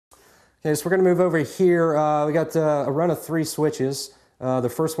Okay, so we're going to move over here. We got a run of 3 switches. The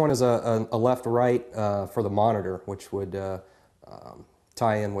first one is a left-right for the monitor, which would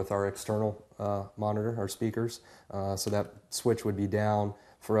tie in with our external monitor, our speakers. So that switch would be down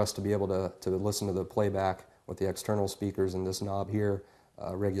for us to be able to listen to the playback with the external speakers, and this knob here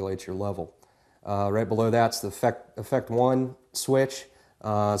regulates your level. Right below that's the effect 1 switch.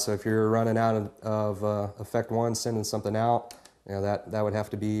 So if you're running out of effect 1, sending something out, that would have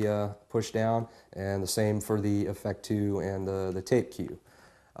to be pushed down, and the same for the effect 2 and the tape cue.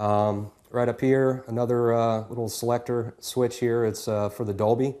 Right up here, another little selector switch here. It's for the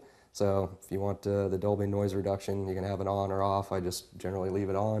Dolby. So if you want the Dolby noise reduction, you can have it on or off. I just generally leave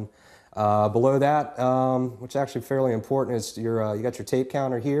it on. Below that, which is actually fairly important, is you got your tape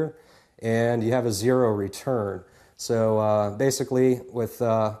counter here, and you have a 0 return. So basically, with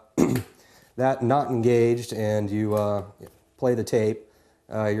that not engaged, and you play the tape,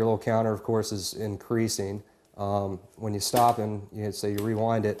 your little counter, of course, is increasing. When you stop and say you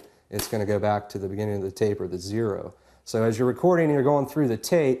rewind it, it's going to go back to the beginning of the tape, or the 0. So as you're recording and you're going through the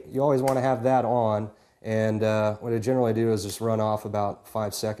tape, you always want to have that on. And what I generally do is just run off about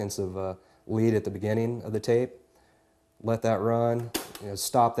 5 seconds of lead at the beginning of the tape. Let that run.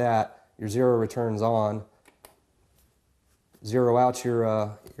 Stop that. Your 0 returns on. 0 out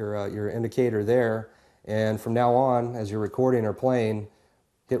your indicator there. And from now on, as you're recording or playing,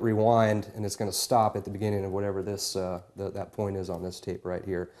 hit rewind, and it's going to stop at the beginning of whatever this that point is on this tape right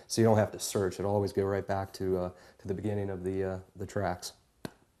here. So you don't have to search; it'll always go right back to the beginning of the tracks.